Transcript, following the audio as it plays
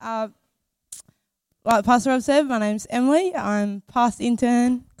like Pastor Rob said, my name's Emily. I'm past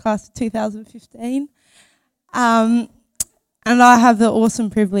intern, class of 2015. And I have the awesome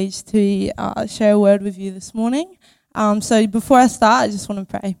privilege to share a word with you this morning. So before I start, I just want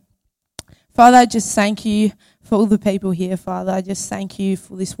to pray. Father, I just thank you for all the people here, Father. I just thank you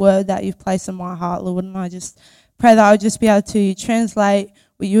for this word that you've placed in my heart, Lord. And I just pray that I'll just be able to translate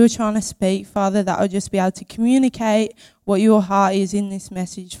what you were trying to speak, Father, that I'll just be able to communicate what your heart is in this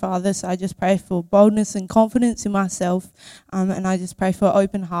message, Father. So I just pray for boldness and confidence in myself, and I just pray for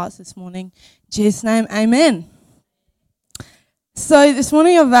open hearts this morning. In Jesus' name, amen. So this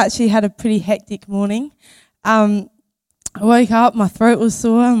morning I've actually had a pretty hectic morning. I woke up, my throat was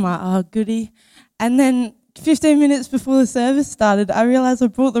sore, I'm like, oh, goody. And then 15 minutes before the service started, I realised I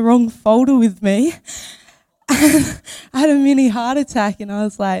brought the wrong folder with me. I had a mini heart attack, and I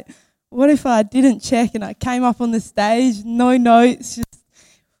was like, what if I didn't check and I came up on the stage, no notes, just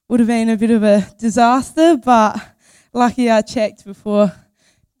would have been a bit of a disaster, but lucky I checked 15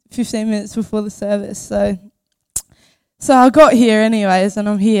 minutes before the service. So I got here anyways, and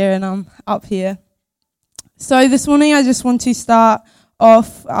I'm here and I'm up here. So this morning I just want to start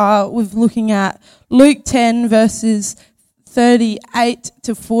off with looking at Luke 10 verses 38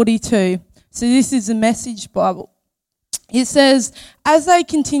 to 42. So this is the Message Bible. It says, as they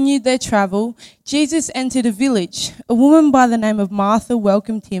continued their travel, Jesus entered a village. A woman by the name of Martha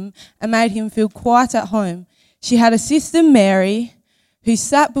welcomed him and made him feel quite at home. She had a sister, Mary, who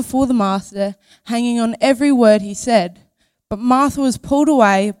sat before the master, hanging on every word he said. But Martha was pulled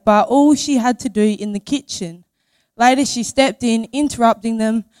away by all she had to do in the kitchen. Later she stepped in, interrupting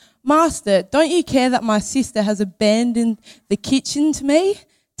them. Master, don't you care that my sister has abandoned the kitchen to me?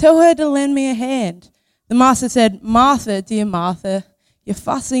 Tell her to lend me a hand. The master said, Martha, dear Martha, you're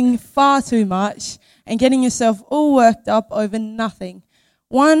fussing far too much and getting yourself all worked up over nothing.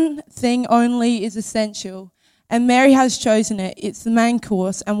 One thing only is essential, and Mary has chosen it. It's the main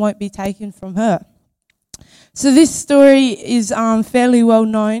course and won't be taken from her. So this story is fairly well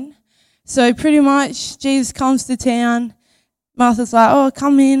known. So pretty much Jesus comes to town. Martha's like, oh,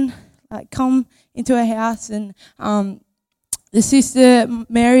 come in, come into her house, and the sister,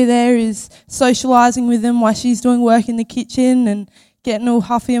 Mary, there is socialising with them while she's doing work in the kitchen and getting all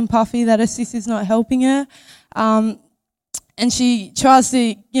huffy and puffy that her sister's not helping her. And she tries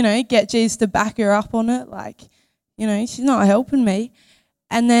to, get Jesus to back her up on it, she's not helping me.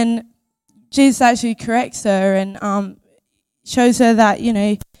 And then Jesus actually corrects her and shows her that,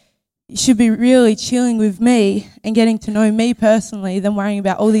 you should be really chilling with me and getting to know me personally than worrying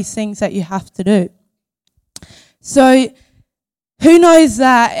about all these things that you have to do. So who knows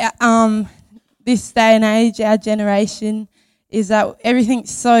that this day and age, our generation, is that everything's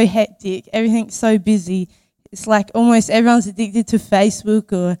so hectic, everything's so busy. It's like almost everyone's addicted to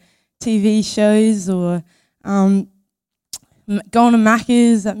Facebook or TV shows or going to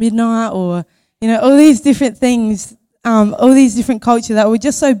Macca's at midnight or, all these different things, all these different culture that we're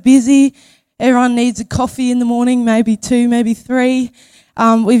just so busy. Everyone needs a coffee in the morning, maybe 2, maybe 3.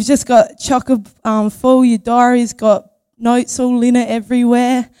 We've just got chock full. Your diary's got notes all in it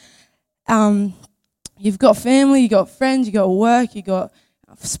everywhere. You've got family, you've got friends, you've got work, you've got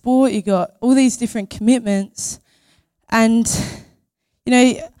sport, you've got all these different commitments. And,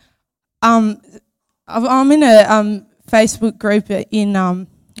 I'm in a Facebook group on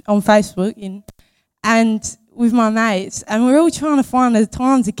Facebook and with my mates, and we're all trying to find a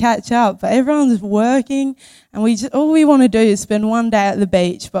time to catch up, but everyone's working, and all we want to do is spend one day at the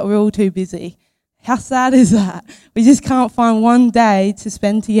beach, but we're all too busy. How sad is that? We just can't find one day to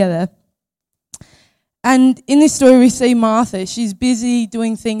spend together. And in this story, we see Martha. She's busy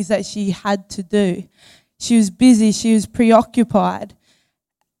doing things that she had to do. She was busy. She was preoccupied.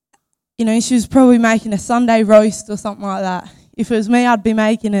 She was probably making a Sunday roast or something like that. If it was me, I'd be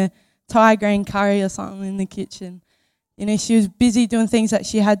making a Thai green curry or something in the kitchen. She was busy doing things that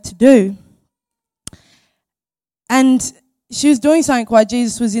she had to do. And she was doing something while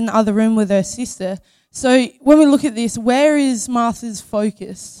Jesus was in the other room with her sister. So when we look at this, where is Martha's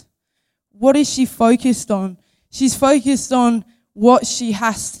focus? What is she focused on? She's focused on what she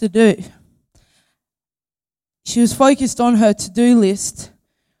has to do. She was focused on her to-do list,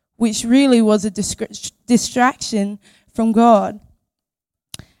 which really was a distraction from God.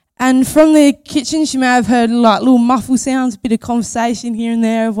 And from the kitchen, she may have heard little muffle sounds, a bit of conversation here and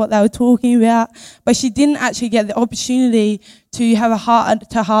there of what they were talking about, but she didn't actually get the opportunity to have a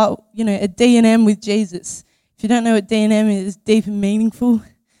heart-to-heart, a D&M with Jesus. If you don't know what D&M is, deep and meaningful.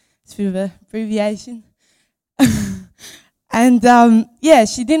 It's a bit of an abbreviation. And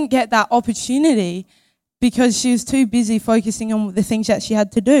she didn't get that opportunity because she was too busy focusing on the things that she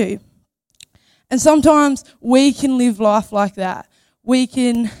had to do. And sometimes we can live life like that. We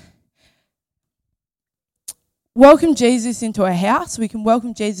can welcome Jesus into our house. We can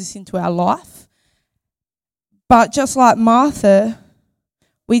welcome Jesus into our life. But just like Martha,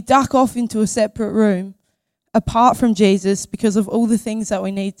 we duck off into a separate room apart from Jesus because of all the things that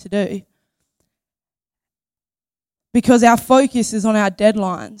we need to do. Because our focus is on our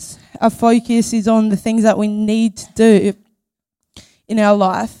deadlines. Our focus is on the things that we need to do in our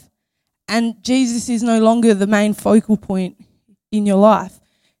life. And Jesus is no longer the main focal point in your life.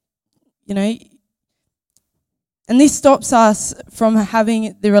 You know, and this stops us from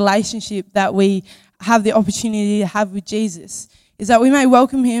having the relationship that we have the opportunity to have with Jesus. Is that we may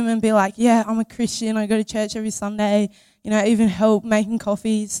welcome him and be like, yeah, I'm a Christian, I go to church every Sunday, you know, even help making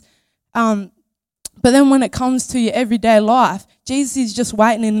coffees. But then when it comes to your everyday life, Jesus is just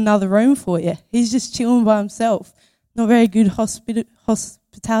waiting in another room for you. He's just chilling by himself. Not very good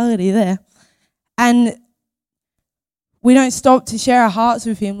hospitality there. And we don't stop to share our hearts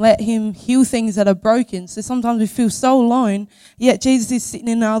with him, let him heal things that are broken. So sometimes we feel so alone, yet Jesus is sitting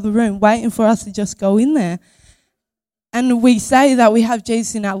in another room waiting for us to just go in there. And we say that we have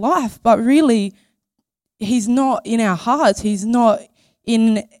Jesus in our life, but really he's not in our hearts. We're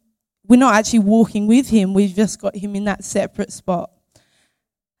not actually walking with him. We've just got him in that separate spot.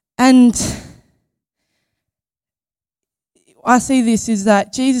 And I see this is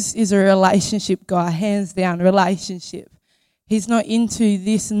that Jesus is a relationship guy, hands down, relationship. He's not into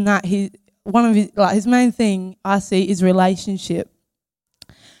this and that. His main thing I see is relationship.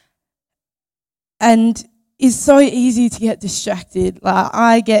 And it's so easy to get distracted. Like,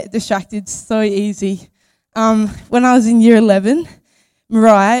 I get distracted so easy. When I was in year 11,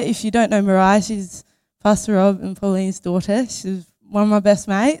 Mariah, if you don't know Mariah, she's Pastor Rob and Pauline's daughter. She's one of my best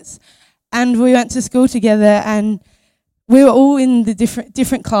mates. And we went to school together, and we were all in the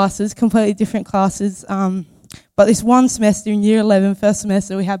different classes, completely different classes. But this one semester in year 11, first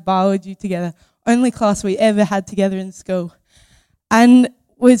semester, we had biology together. Only class we ever had together in school. And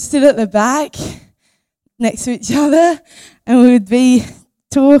we'd sit at the back next to each other, and we would be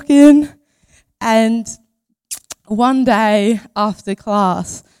talking. And one day after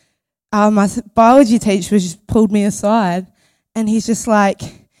class, my biology teacher just pulled me aside, and he's just like,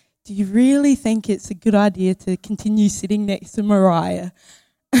 do you really think it's a good idea to continue sitting next to Mariah?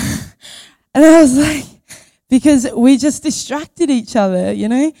 And I was like, because we just distracted each other, you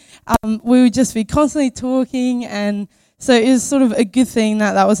know? We would just be constantly talking, and so it was sort of a good thing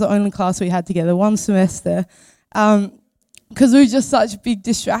that was the only class we had together, one semester, because we were just such big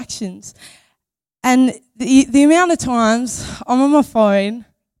distractions. And the amount of times I'm on my phone,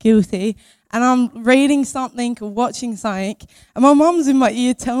 guilty, and I'm reading something or watching something, and my mum's in my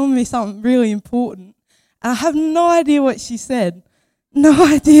ear telling me something really important, and I have no idea what she said. No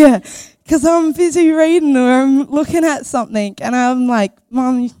idea. Because I'm busy reading or I'm looking at something, and I'm like,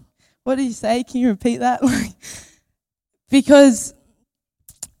 Mum, what did you say? Can you repeat that? Because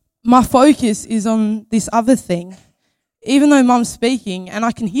my focus is on this other thing. Even though Mum's speaking and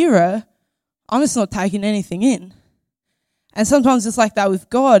I can hear her, I'm just not taking anything in. And sometimes it's like that with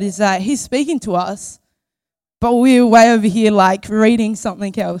God, is that he's speaking to us, but we're way over here like reading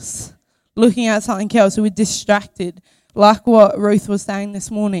something else, looking at something else, we're distracted, like what Ruth was saying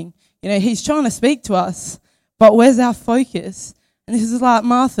this morning. You know, he's trying to speak to us, but where's our focus? And this is like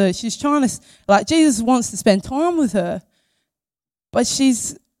Martha, she's trying to, like Jesus wants to spend time with her, but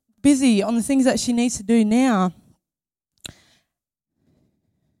she's busy on the things that she needs to do now.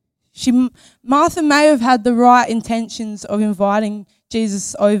 Martha may have had the right intentions of inviting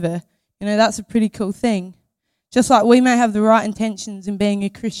Jesus over. You know, that's a pretty cool thing. Just like we may have the right intentions in being a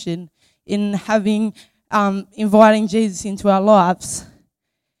Christian, in having, inviting Jesus into our lives.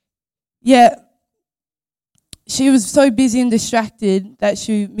 Yet, she was so busy and distracted that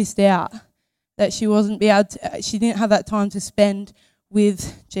she missed out, that she she didn't have that time to spend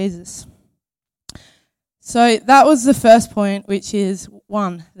with Jesus. So that was the first point, which is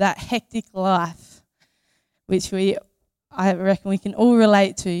one, that hectic life, which I reckon we can all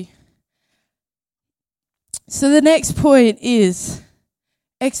relate to. So the next point is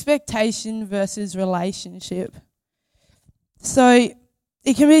expectation versus relationship. So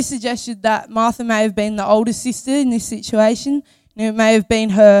it can be suggested that Martha may have been the older sister in this situation. You know, it may have been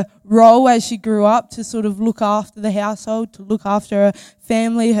her role as she grew up to sort of look after the household, to look after her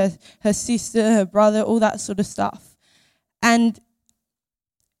family, her sister, her brother, all that sort of stuff. And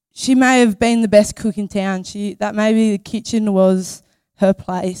she may have been the best cook in town. That maybe the kitchen was her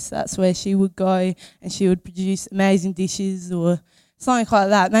place. That's where she would go and she would produce amazing dishes or something like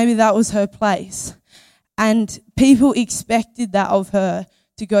that. Maybe that was her place. And people expected that of her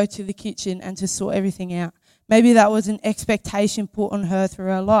to go to the kitchen and to sort everything out. Maybe that was an expectation put on her through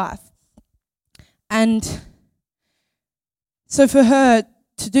her life. And so for her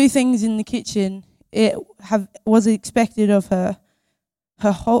to do things in the kitchen, was expected of her.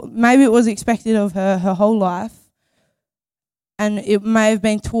 Maybe it was expected of her whole life, and it may have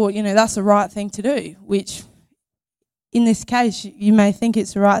been taught, that's the right thing to do, which in this case you may think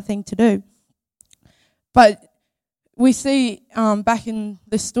it's the right thing to do. But we see back in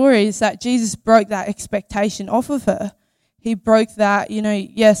the stories that Jesus broke that expectation off of her. He broke that,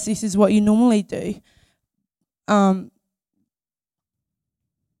 yes, this is what you normally do.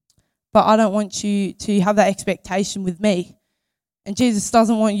 But I don't want you to have that expectation with me. And Jesus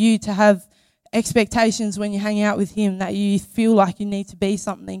doesn't want you to have expectations when you hang out with him, that you feel like you need to be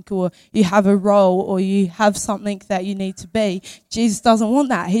something, or you have a role, or you have something that you need to be. Jesus doesn't want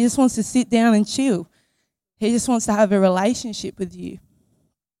that. He just wants to sit down and chill. He just wants to have a relationship with you.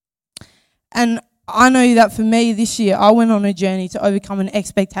 And I know that for me this year, I went on a journey to overcome an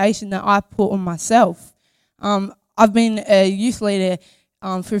expectation that I put on myself. I've been a youth leader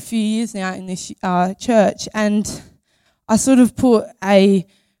for a few years now in this church, and I sort of put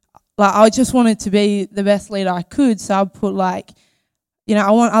I just wanted to be the best leader I could, so I put I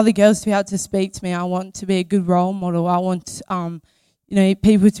want other girls to be able to speak to me. I want to be a good role model. I want,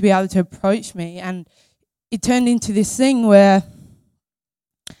 people to be able to approach me. And it turned into this thing where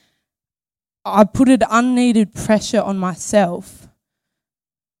I put an unneeded pressure on myself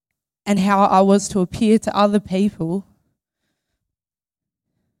and how I was to appear to other people.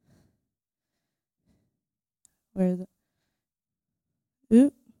 Where is it?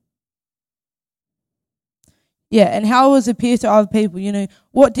 Oop. Yeah, and how I was to appear to other people.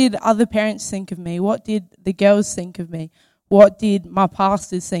 What did other parents think of me? What did the girls think of me? What did my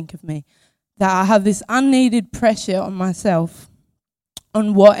pastors think of me? That I have this unneeded pressure on myself,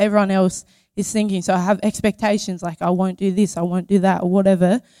 on what everyone else is thinking. So I have expectations like I won't do this, I won't do that, or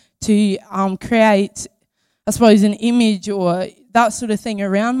whatever, to create, I suppose, an image or that sort of thing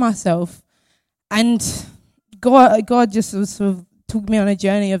around myself. And God just sort of took me on a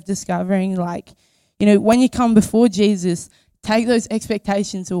journey of discovering, when you come before Jesus, take those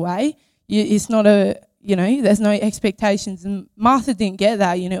expectations away. It's not there's no expectations. And Martha didn't get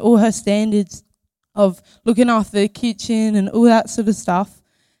that, all her standards of looking after the kitchen and all that sort of stuff,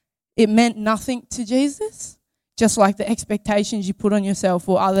 it meant nothing to Jesus. Just like the expectations you put on yourself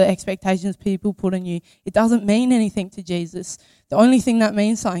or other expectations people put on you, it doesn't mean anything to Jesus. The only thing that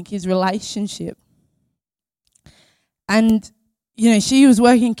means something is relationship. And she was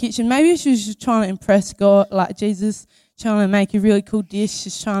working kitchen. Maybe she was just trying to impress God, like Jesus, trying to make a really cool dish,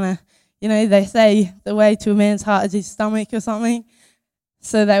 just trying to, they say the way to a man's heart is his stomach or something.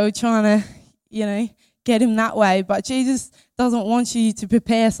 So they were trying to, get him that way. But Jesus doesn't want you to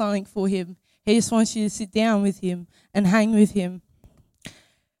prepare something for him. He just wants you to sit down with him and hang with him.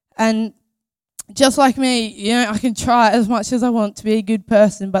 And just like me, I can try as much as I want to be a good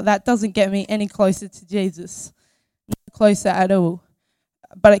person, but that doesn't get me any closer to Jesus. Closer at all.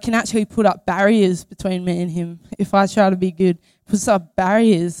 But it can actually put up barriers between me and him. If I try to be good, it puts up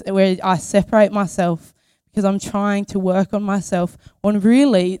barriers where I separate myself because I'm trying to work on myself, when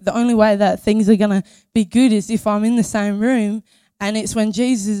really the only way that things are going to be good is if I'm in the same room, and it's when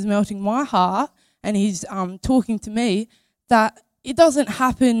Jesus is melting my heart and he's talking to me, that it doesn't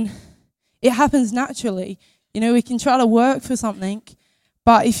happen. It happens naturally. We can try to work for something,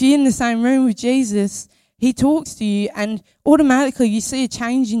 but if you're in the same room with Jesus, he talks to you and automatically you see a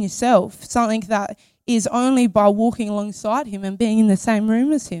change in yourself, something that is only by walking alongside him and being in the same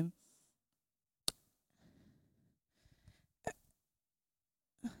room as him.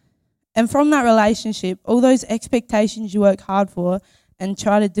 And from that relationship, all those expectations you work hard for and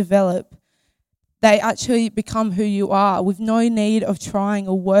try to develop, they actually become who you are with no need of trying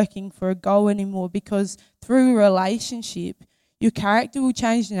or working for a goal anymore, because through a relationship, your character will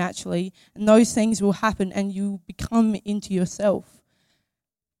change naturally and those things will happen and you become into yourself.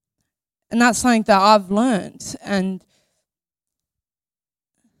 And that's something that I've learned, and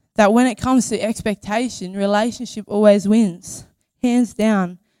that when it comes to expectation, relationship always wins, hands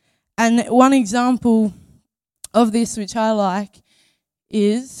down. And one example of this, which I like,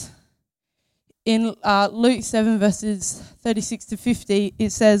 is in Luke 7 verses 36 to 50.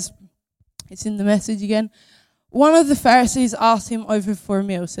 It says, it's in the Message again, one of the Pharisees asked him over for a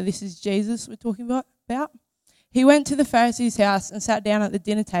meal. So this is Jesus we're talking about. He went to the Pharisee's house and sat down at the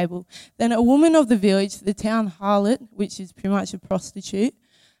dinner table. Then a woman of the village, the town harlot, which is pretty much a prostitute,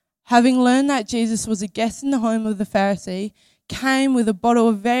 having learned that Jesus was a guest in the home of the Pharisee, came with a bottle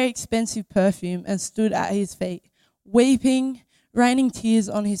of very expensive perfume and stood at his feet, weeping, raining tears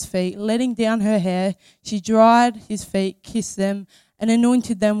on his feet, letting down her hair. She dried his feet, kissed them, and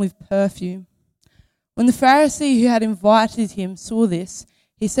anointed them with perfume. When the Pharisee who had invited him saw this,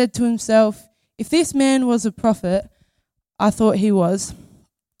 he said to himself, "If this man was a prophet," I thought he was,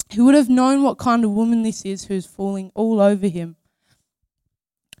 "he would have known what kind of woman this is who is falling all over him."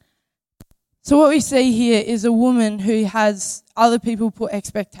 So what we see here is a woman who has other people put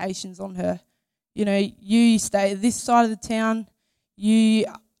expectations on her. You know, you stay this side of the town, you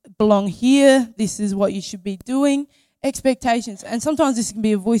belong here, this is what you should be doing. Expectations. And sometimes this can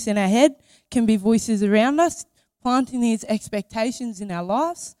be a voice in our head, can be voices around us, planting these expectations in our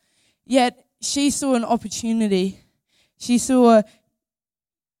lives. Yet she saw an opportunity. She saw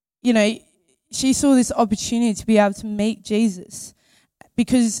this opportunity to be able to meet Jesus.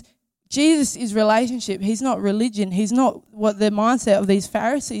 Because Jesus is relationship. He's not religion. He's not what the mindset of these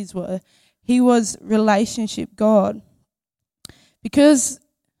Pharisees were. He was relationship God. Because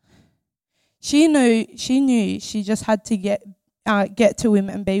she knew she just had to get to him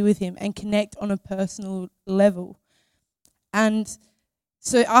and be with him and connect on a personal level. And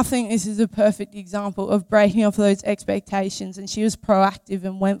so I think this is a perfect example of breaking off those expectations, and she was proactive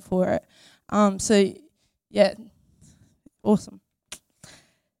and went for it. Awesome.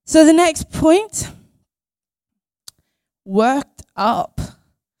 So the next point, worked up.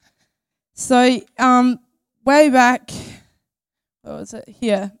 So way back, what was it?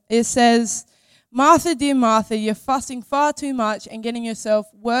 Here. It says, "Martha, dear Martha, you're fussing far too much and getting yourself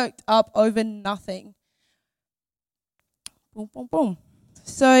worked up over nothing." Boom, boom, boom.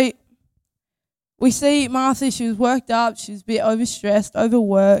 So we see Martha, she was worked up, she was a bit overstressed,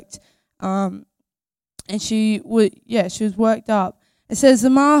 overworked, and she was worked up. It says,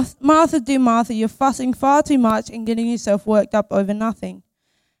 "Martha, dear Martha, you're fussing far too much and getting yourself worked up over nothing."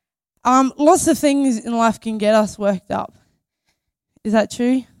 Lots of things in life can get us worked up. Is that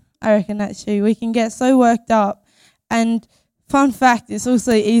true? I reckon that's true. We can get so worked up. And fun fact, it's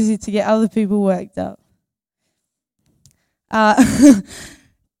also easy to get other people worked up.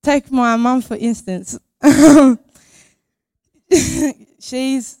 Take my mum, for instance.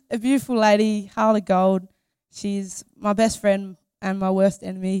 She's a beautiful lady, heart of gold. She's my best friend and my worst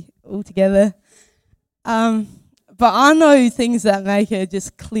enemy all together. But I know things that make her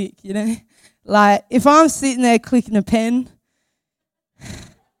just click, you know. Like, if I'm sitting there clicking a pen,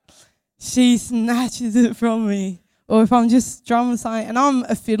 she snatches it from me. Or if I'm just drumming something, and I'm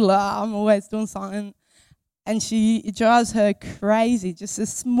a fiddler, I'm always doing something, and it drives her crazy. Just the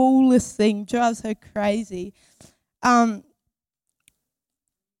smallest thing drives her crazy. And,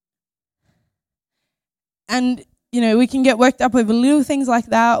 you know, we can get worked up over little things like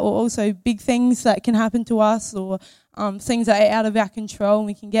that, or also big things that can happen to us, or things that are out of our control, and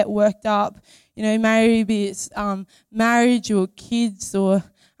we can get worked up. You know, maybe it's marriage or kids or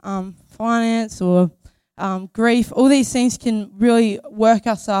finance or grief. All these things can really work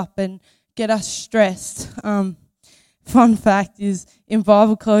us up and get us stressed. Fun fact is, in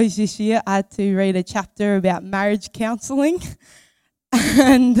Bible college this year, I had to read a chapter about marriage counselling.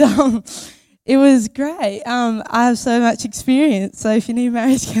 And it was great. I have so much experience. So if you need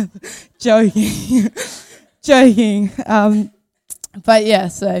marriage counselling, joking. But yeah,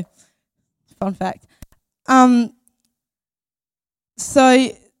 so fun fact. So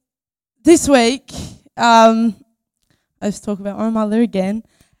this week, let's talk about my mother again.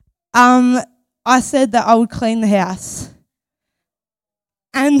 I said that I would clean the house.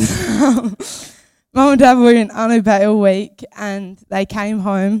 And Mum and Dad were in Unobey all week, and they came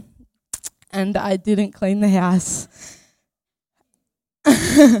home, and I didn't clean the house.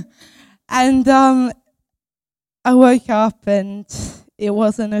 And I woke up, and it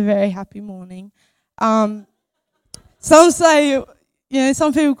wasn't a very happy morning. Some say, you know,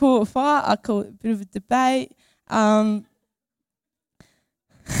 some people call it a fight. I call it a bit of a debate.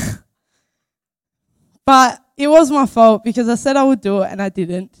 But it was my fault because I said I would do it and I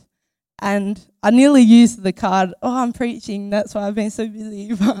didn't. And I nearly used the card, "Oh, I'm preaching, that's why I've been so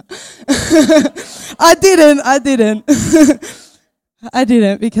busy." But I didn't. I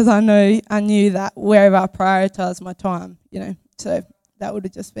didn't, because I knew that wherever I prioritise my time, you know. So that would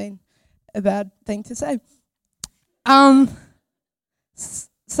have just been a bad thing to say.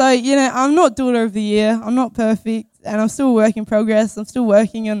 So, you know, I'm not daughter of the year. I'm not perfect, and I'm still a work in progress. I'm still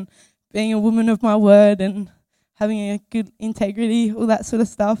working on being a woman of my word and having a good integrity, all that sort of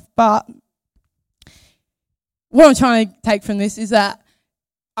stuff. But what I'm trying to take from this is that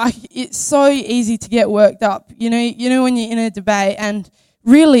it's so easy to get worked up. You know when you're in a debate, and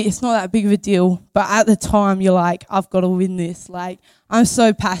really it's not that big of a deal, but at the time you're like, I've got to win this. Like, I'm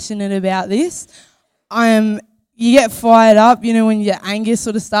so passionate about this. I am, you get fired up, when your anger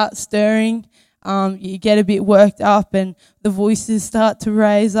sort of starts stirring. You get a bit worked up and the voices start to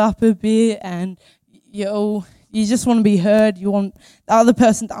raise up a bit, and you just want to be heard. You want the other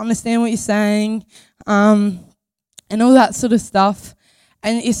person to understand what you're saying, and all that sort of stuff.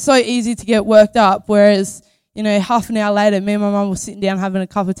 And it's so easy to get worked up, whereas, half an hour later, me and my mum were sitting down having a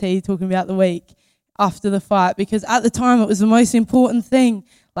cup of tea talking about the week after the fight, because at the time it was the most important thing.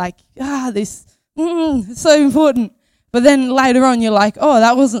 It's so important. But then later on you're like, oh,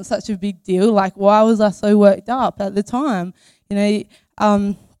 that wasn't such a big deal. Why was I so worked up at the time?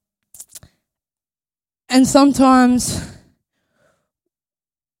 And sometimes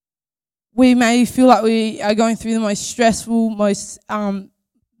we may feel like we are going through the most stressful, most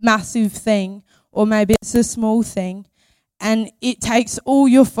massive thing, or maybe it's a small thing, and it takes all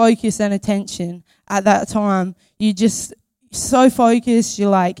your focus and attention at that time. You're just so focused. You're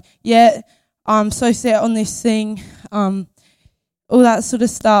like, yeah, I'm so set on this thing, all that sort of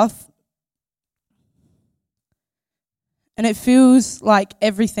stuff. And it feels like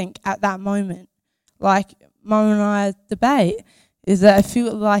everything at that moment. Like Mum and I debate, is that I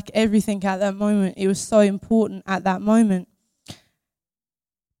feel like everything at that moment, it was so important at that moment.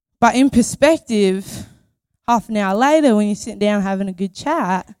 But in perspective, half an hour later, when you sit down having a good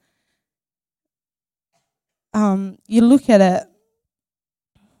chat, you look at it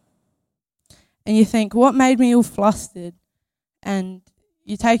and you think, what made me all flustered? And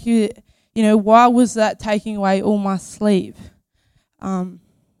you take why was that taking away all my sleep?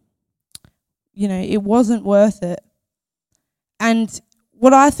 It wasn't worth it. And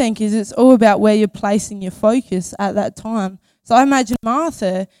what I think is it's all about where you're placing your focus at that time. So I imagine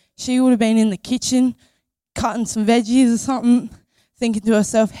Martha, she would have been in the kitchen cutting some veggies or something, thinking to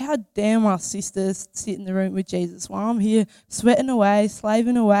herself, how dare my sisters sit in the room with Jesus while I'm here sweating away,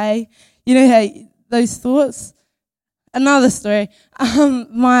 slaving away. Those thoughts. Another story.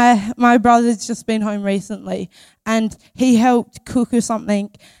 My brother's just been home recently, and he helped cook or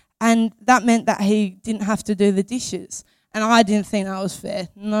something, and that meant that he didn't have to do the dishes. And I didn't think that was fair.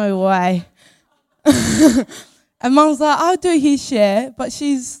 No way. And Mum's like, I'll do his share, but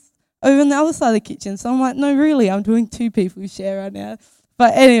she's over on the other side of the kitchen. So I'm like, no, really, I'm doing two people's share right now.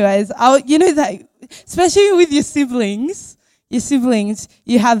 But anyways, that, especially with your siblings,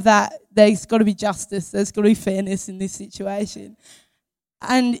 you have that, there's got to be justice, there's got to be fairness in this situation.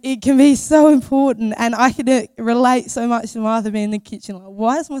 And it can be so important. And I can relate so much to Martha being in the kitchen, like,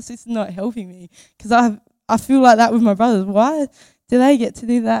 why is my sister not helping me? Because I feel like that with my brothers. Why do they get to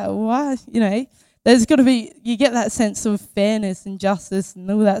do that? Why, there's got to be, you get that sense of fairness and justice and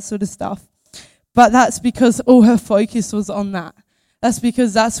all that sort of stuff. But that's because all her focus was on that. That's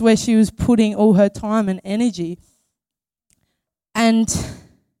because that's where she was putting all her time and energy. And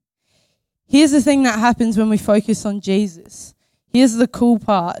here's the thing that happens when we focus on Jesus. Here's the cool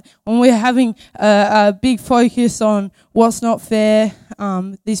part. When we're having a big focus on what's not fair,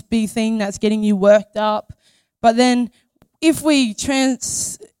 this big thing that's getting you worked up, but then if we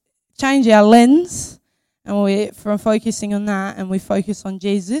change our lens and we're from focusing on that and we focus on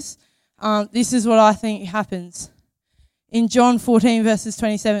Jesus, this is what I think happens. In John 14 verses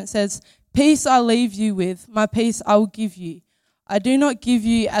 27 it says, peace I leave you with, my peace I will give you. I do not give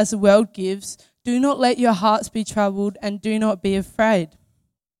you as the world gives. Do not let your hearts be troubled and do not be afraid.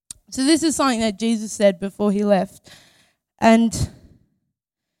 So this is something that Jesus said before he left. And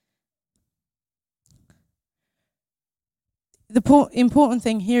the important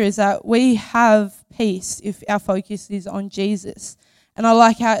thing here is that we have peace if our focus is on Jesus. And I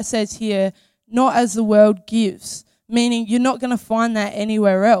like how it says here, not as the world gives, meaning you're not going to find that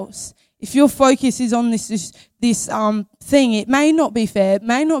anywhere else. If your focus is on this thing, it may not be fair, it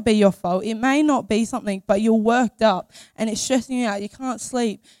may not be your fault, it may not be something, but you're worked up and it's stressing you out, you can't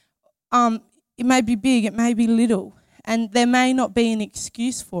sleep. It may be big, it may be little, and there may not be an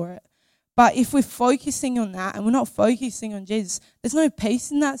excuse for it. But if we're focusing on that and we're not focusing on Jesus, there's no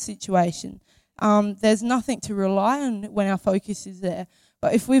peace in that situation. There's nothing to rely on when our focus is there.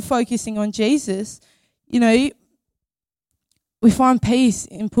 But if we're focusing on Jesus, we find peace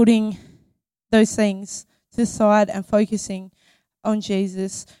in putting those things to the side and focusing on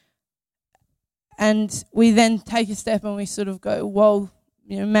Jesus. And we then take a step and we sort of go, well,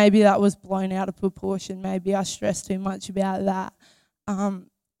 maybe that was blown out of proportion. Maybe I stressed too much about that.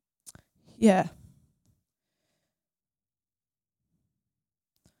 Yeah.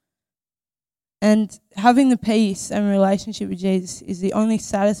 And having the peace and relationship with Jesus is the only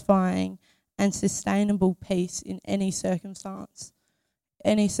satisfying and sustainable peace in any circumstance.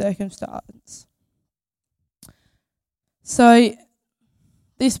 Any circumstance. So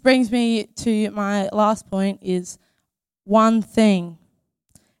this brings me to my last point is one thing.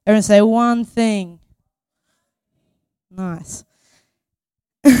 Everyone say one thing. Nice.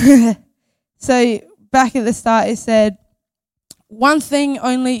 So back at the start it said, one thing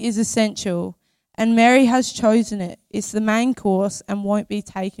only is essential, and Mary has chosen it. It's the main course and won't be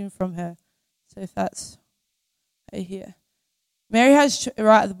taken from her. So if that's right here. Mary has,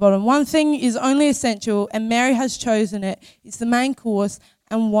 right at the bottom, one thing is only essential, and Mary has chosen it. It's the main course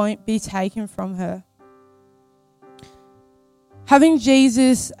and won't be taken from her. Having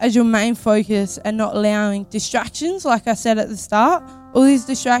Jesus as your main focus and not allowing distractions, like I said at the start, all these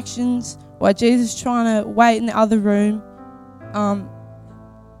distractions, while Jesus is trying to wait in the other room,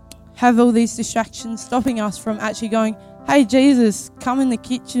 have all these distractions stopping us from actually going, hey, Jesus, come in the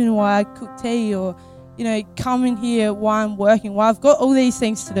kitchen while I cook tea, or, come in here while I'm working. While I've got all these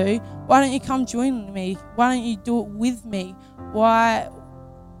things to do, why don't you come join me? Why don't you do it with me?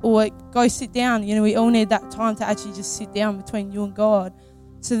 Or go sit down. We all need that time to actually just sit down between you and God.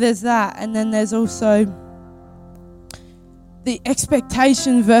 So there's that. And then there's also the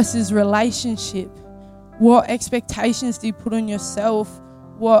expectation versus relationship. What expectations do you put on yourself?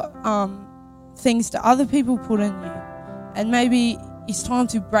 What things do other people put on you? And maybe it's time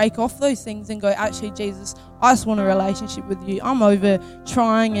to break off those things and go, actually, Jesus, I just want a relationship with you. I'm over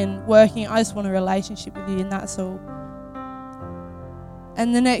trying and working. I just want a relationship with you, and that's all.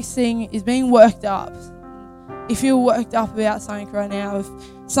 And the next thing is being worked up. If you're worked up about something right now, if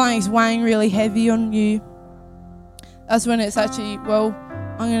something's weighing really heavy on you, that's when it's actually, I'm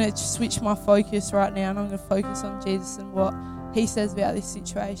going to switch my focus right now, and I'm going to focus on Jesus and what he says about this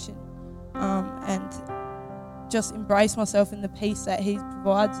situation, and just embrace myself in the peace that he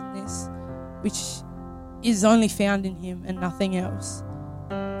provides in this, which is only found in him and nothing else.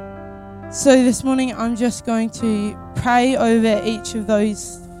 So this morning I'm just going to pray over each of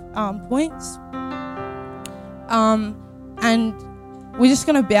those points, and we're just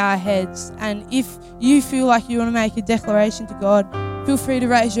going to bow our heads. And if you feel like you want to make a declaration to God, feel free to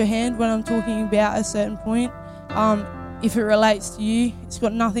raise your hand when I'm talking about a certain point. If it relates to you, it's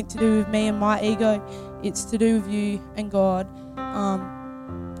got nothing to do with me and my ego. It's to do with you and God.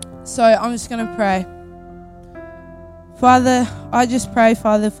 So I'm just going to pray. Father, I just pray,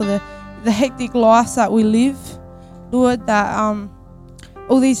 Father, for the hectic lives that we live. Lord, that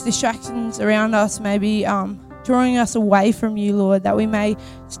all these distractions around us may be drawing us away from you, Lord, that we may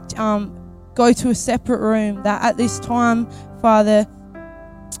go to a separate room, that at this time, Father,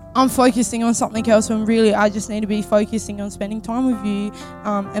 I'm focusing on something else when really I just need to be focusing on spending time with you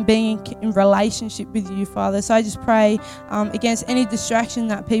and being in relationship with you, Father. So I just pray against any distraction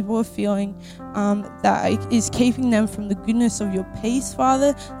that people are feeling that is keeping them from the goodness of your peace,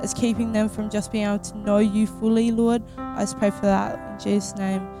 Father, that's keeping them from just being able to know you fully, Lord. I just pray for that in Jesus'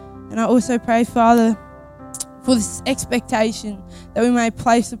 name. And I also pray, Father, for this expectation that we may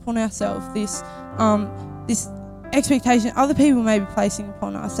place upon ourselves, this expectation other people may be placing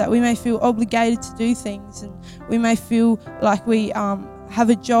upon us, that we may feel obligated to do things, and we may feel like we have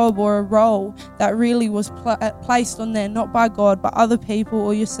a job or a role that really was placed on there, not by God, but other people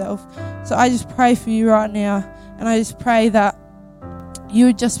or yourself. So I just pray for you right now, and I just pray that you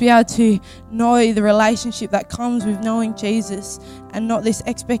would just be able to know the relationship that comes with knowing Jesus, and not this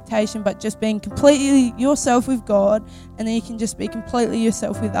expectation, but just being completely yourself with God, and then you can just be completely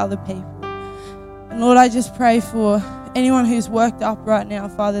yourself with other people. And Lord, I just pray for anyone who's worked up right now,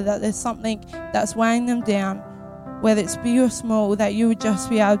 Father, that there's something that's weighing them down, whether it's big or small, that you would just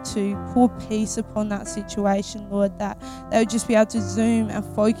be able to pour peace upon that situation, Lord, that they would just be able to zoom and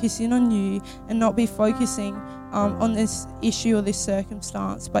focus in on you and not be focusing on this issue or this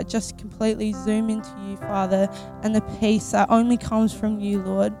circumstance, but just completely zoom into you, Father, and the peace that only comes from you,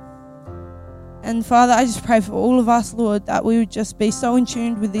 Lord. And Father, I just pray for all of us, Lord, that we would just be so in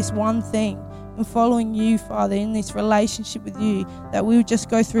tune with this one thing, and following you, Father, in this relationship with you, that we would just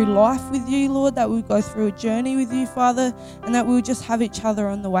go through life with you, Lord, that we would go through a journey with you, Father, and that we would just have each other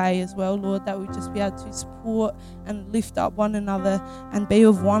on the way as well, Lord, that we would just be able to support and lift up one another and be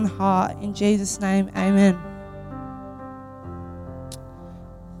of one heart. In Jesus' name, amen.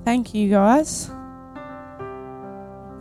 Thank you, guys.